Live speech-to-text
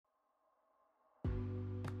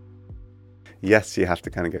Yes, you have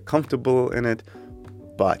to kind of get comfortable in it,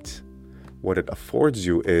 but what it affords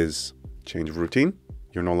you is change of routine.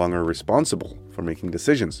 You're no longer responsible for making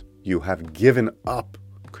decisions. You have given up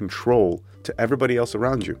control to everybody else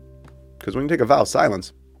around you. Because when you take a vow of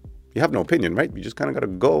silence, you have no opinion, right? You just kind of got to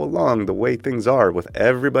go along the way things are with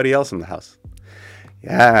everybody else in the house.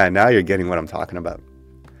 Yeah, now you're getting what I'm talking about.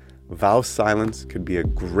 Vow of silence could be a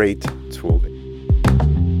great tool.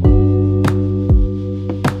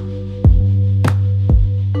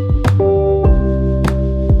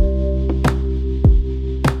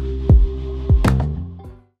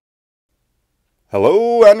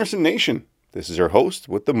 Hello, Anderson Nation. This is your host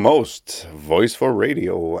with the most, Voice for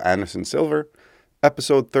Radio, Anderson Silver.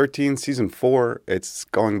 Episode 13, Season 4. It's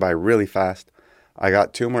going by really fast. I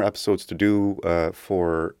got 2 more episodes to do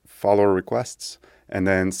for follower requests. And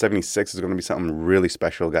then 76 is going to be something really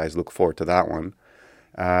special, guys. Look forward to that one.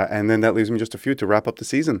 And then that leaves me just a few to wrap up the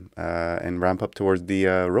season and ramp up towards the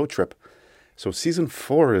road trip. So Season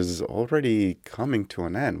 4 is already coming to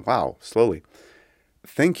an end. Wow, slowly.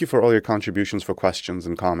 Thank you for all your contributions for questions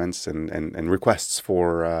and comments and requests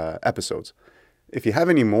for episodes. If you have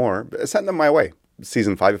any more, send them my way.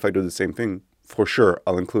 Season 5, if I do the same thing, for sure,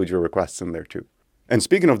 I'll include your requests in there too. And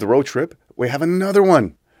speaking of the road trip, we have another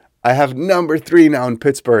one. I have number 3 now in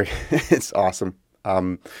Pittsburgh. It's awesome.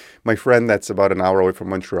 My friend that's about an hour away from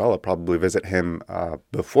Montreal, I'll probably visit him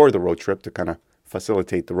before the road trip to kind of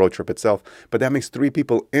facilitate the road trip itself. But that makes 3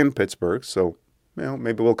 people in Pittsburgh, so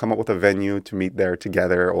maybe we'll come up with a venue to meet there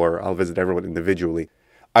together, or I'll visit everyone individually.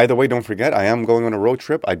 Either way, don't forget, I am going on a road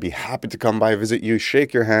trip. I'd be happy to come by, visit you,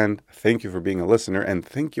 shake your hand. Thank you for being a listener, and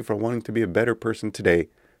thank you for wanting to be a better person today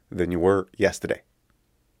than you were yesterday.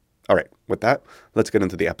 All right, with that, let's get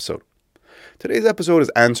into the episode. Today's episode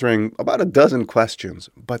is answering about a dozen questions,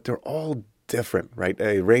 but they're all different, right?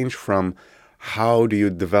 They range from how do you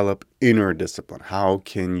develop inner discipline? How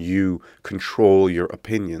can you control your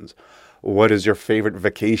opinions? What is your favorite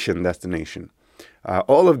vacation destination?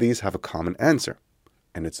 All of these have a common answer,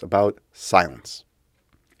 and it's about silence.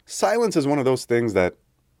 Silence is one of those things that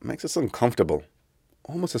makes us uncomfortable,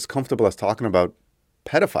 almost as comfortable as talking about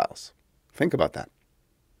pedophiles. Think about that.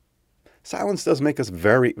 Silence does make us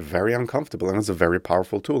very, very uncomfortable, and it's a very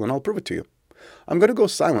powerful tool, and I'll prove it to you. I'm going to go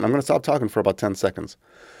silent. I'm going to stop talking for about 10 seconds.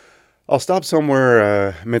 I'll stop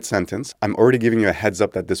somewhere mid-sentence. I'm already giving you a heads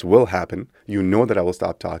up that this will happen. You know that I will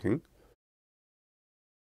stop talking.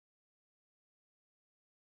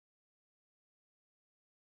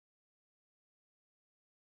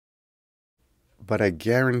 But I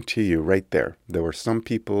guarantee you right there were some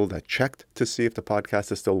people that checked to see if the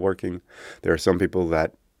podcast is still working. There are some people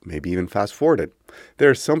that maybe even fast forwarded. There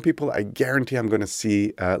are some people I guarantee I'm going to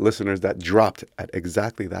see listeners that dropped at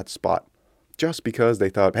exactly that spot just because they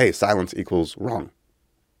thought, hey, silence equals wrong.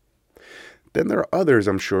 Then there are others,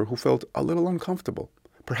 I'm sure, who felt a little uncomfortable.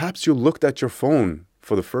 Perhaps you looked at your phone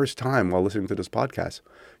for the first time while listening to this podcast.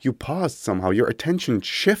 You paused somehow. Your attention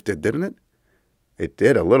shifted, didn't it? It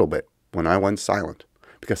did a little bit when I went silent,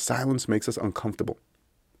 because silence makes us uncomfortable.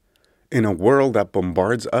 In a world that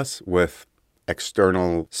bombards us with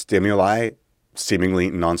external stimuli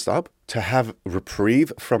seemingly nonstop, to have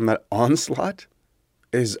reprieve from that onslaught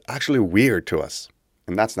is actually weird to us.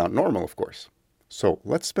 And that's not normal, of course. So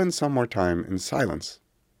let's spend some more time in silence.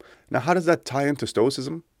 Now, how does that tie into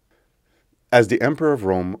Stoicism? As the Emperor of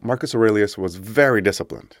Rome, Marcus Aurelius was very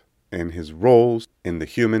disciplined in his roles in the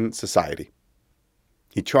human society.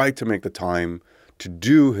 He tried to make the time to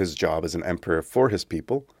do his job as an emperor for his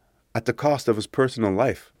people at the cost of his personal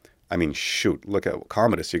life. I mean, shoot, look at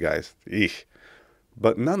Commodus, you guys. Eesh.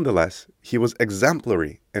 But nonetheless, he was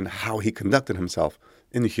exemplary in how he conducted himself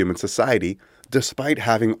in the human society, despite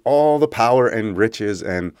having all the power and riches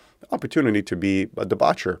and opportunity to be a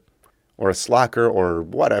debaucher or a slacker or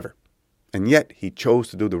whatever. And yet, he chose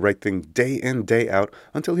to do the right thing day in, day out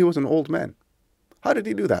until he was an old man. How did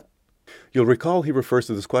he do that? You'll recall he refers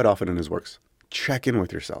to this quite often in his works. Check in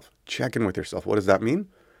with yourself. Check in with yourself. What does that mean?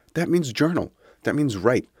 That means journal. That means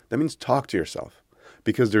write. That means talk to yourself.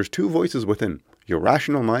 Because there's 2 voices within, your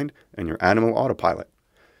rational mind and your animal autopilot.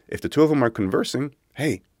 If the 2 of them are conversing,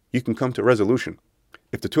 hey, you can come to a resolution.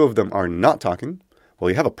 If the 2 of them are not talking, well,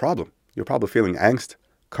 you have a problem. You're probably feeling angst,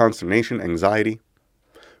 consternation, anxiety.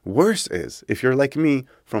 Worse is, if you're like me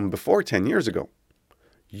from before 10 years ago,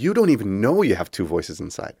 you don't even know you have 2 voices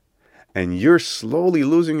inside. And you're slowly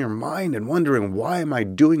losing your mind and wondering, why am I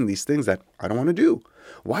doing these things that I don't want to do?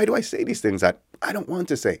 Why do I say these things that I don't want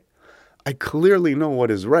to say? I clearly know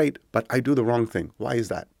what is right, but I do the wrong thing. Why is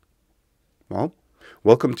that? Well,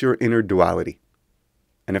 welcome to your inner duality.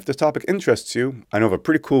 And if this topic interests you, I know of a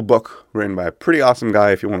pretty cool book written by a pretty awesome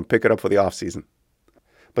guy if you want to pick it up for the off season.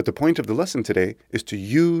 But the point of the lesson today is to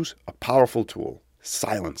use a powerful tool,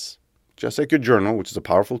 silence. Just like your journal, which is a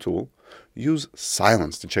powerful tool, use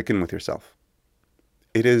silence to check in with yourself.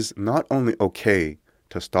 It is not only okay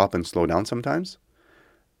to stop and slow down sometimes,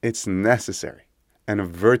 it's necessary and a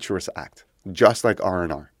virtuous act, just like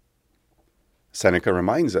R&R. Seneca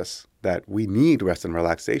reminds us that we need rest and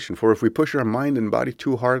relaxation, for if we push our mind and body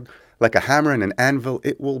too hard, like a hammer and an anvil,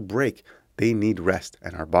 it will break. They need rest,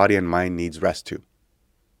 and our body and mind needs rest too.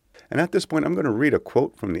 And at this point, I'm going to read a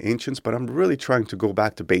quote from the ancients, but I'm really trying to go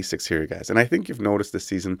back to basics here, guys. And I think you've noticed this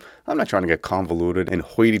season, I'm not trying to get convoluted and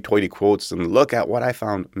hoity-toity quotes and look at what I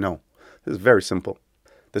found. No, this is very simple.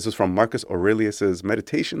 This is from Marcus Aurelius'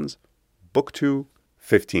 Meditations, Book 2,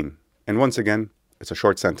 15. And once again, it's a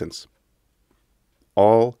short sentence.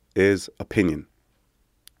 All is opinion.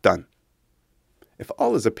 Done. If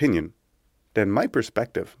all is opinion, then my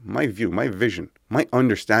perspective, my view, my vision, my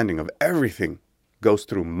understanding of everything goes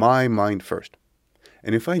through my mind first.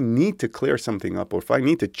 And if I need to clear something up, or if I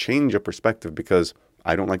need to change a perspective because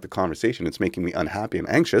I don't like the conversation, it's making me unhappy and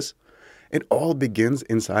anxious, it all begins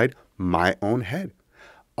inside my own head.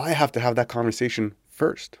 I have to have that conversation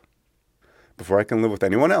first. Before I can live with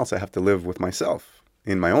anyone else, I have to live with myself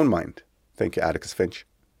in my own mind. Thank you, Atticus Finch.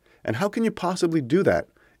 And how can you possibly do that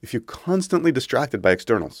if you're constantly distracted by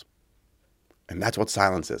externals? And that's what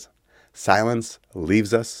silence is. Silence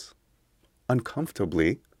leaves us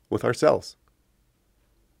uncomfortably with ourselves.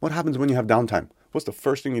 What happens when you have downtime? What's the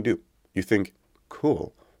first thing you do? You think,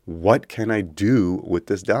 cool, what can I do with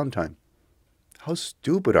this downtime? How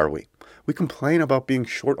stupid are we? We complain about being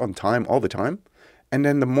short on time all the time. And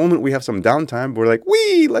then the moment we have some downtime, we're like,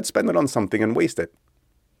 let's spend it on something and waste it.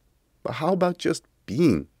 But how about just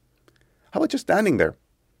being? How about just standing there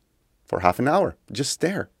for half an hour? Just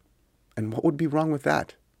stare. And what would be wrong with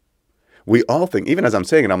that? We all think, even as I'm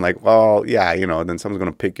saying it, I'm like, well, yeah, then someone's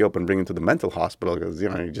going to pick you up and bring you to the mental hospital because,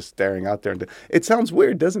 you're just staring out there. It sounds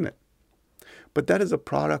weird, doesn't it? But that is a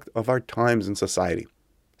product of our times in society.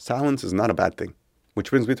 Silence is not a bad thing. Which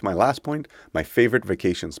brings me to my last point, my favorite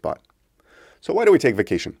vacation spot. So why do we take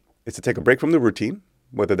vacation? It's to take a break from the routine,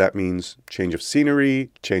 whether that means change of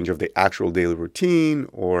scenery, change of the actual daily routine,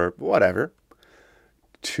 or whatever,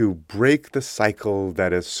 to break the cycle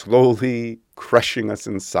that is slowly crushing us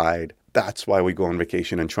inside. That's why we go on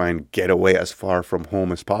vacation and try and get away as far from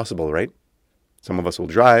home as possible, right? Some of us will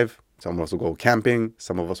drive, some of us will go camping,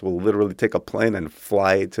 some of us will literally take a plane and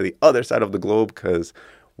fly to the other side of the globe because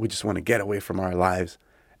we just want to get away from our lives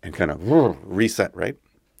and kind of reset, right?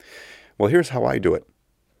 Well, here's how I do it.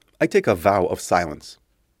 I take a vow of silence.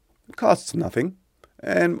 It costs nothing,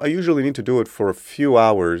 and I usually need to do it for a few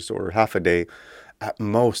hours or half a day, at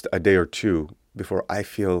most a day or two, before I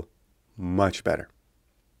feel much better.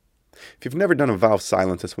 If you've never done a vow of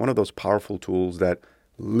silence, it's one of those powerful tools that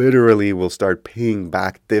literally will start paying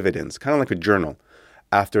back dividends, kind of like a journal,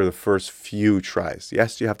 after the first few tries.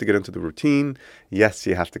 Yes, you have to get into the routine. Yes,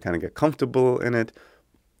 you have to kind of get comfortable in it.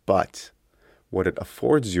 But what it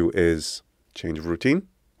affords you is change of routine.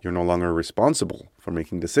 You're no longer responsible for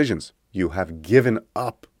making decisions. You have given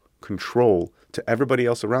up control to everybody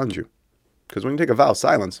else around you. Because when you take a vow of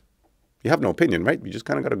silence, you have no opinion, right? You just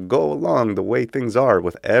kind of got to go along the way things are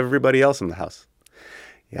with everybody else in the house.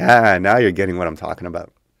 Yeah, now you're getting what I'm talking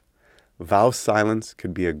about. Vow of silence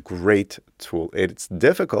could be a great tool. It's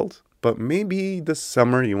difficult, but maybe this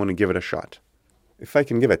summer you want to give it a shot. If I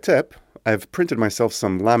can give a tip, I've printed myself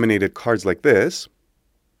some laminated cards like this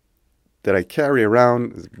that I carry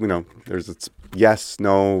around. There's yes,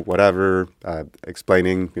 no, whatever,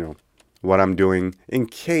 explaining, what I'm doing in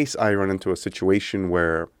case I run into a situation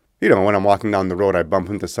where, when I'm walking down the road, I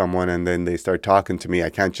bump into someone and then they start talking to me.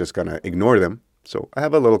 I can't just gonna ignore them. So I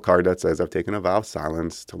have a little card that says I've taken a vow of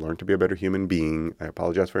silence to learn to be a better human being. I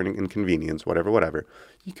apologize for any inconvenience, whatever.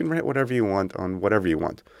 You can write whatever you want on whatever you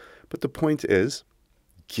want. But the point is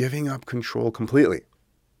giving up control completely,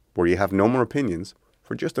 where you have no more opinions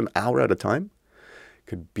for just an hour at a time,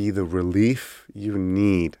 could be the relief you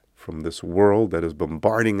need from this world that is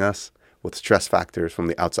bombarding us with stress factors from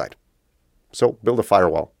the outside. So build a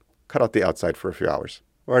firewall. Cut out the outside for a few hours.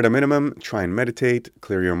 Or at a minimum, try and meditate,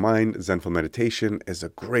 clear your mind. Zenful meditation is a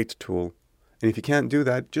great tool. And if you can't do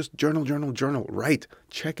that, just journal, write.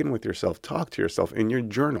 Check in with yourself, talk to yourself in your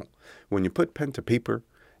journal. When you put pen to paper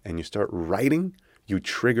and you start writing, you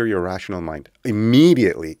trigger your rational mind.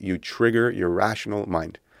 Immediately, you trigger your rational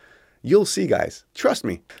mind. You'll see, guys. Trust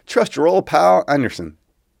me. Trust your old pal Anderson.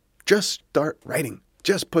 Just start writing.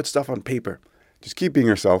 Just put stuff on paper. Just keep being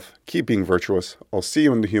yourself. Keep being virtuous. I'll see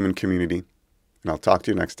you in the human community. and I'll talk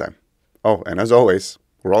to you next time. Oh, and as always,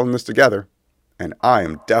 we're all in this together, and I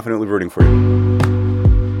am definitely rooting for you.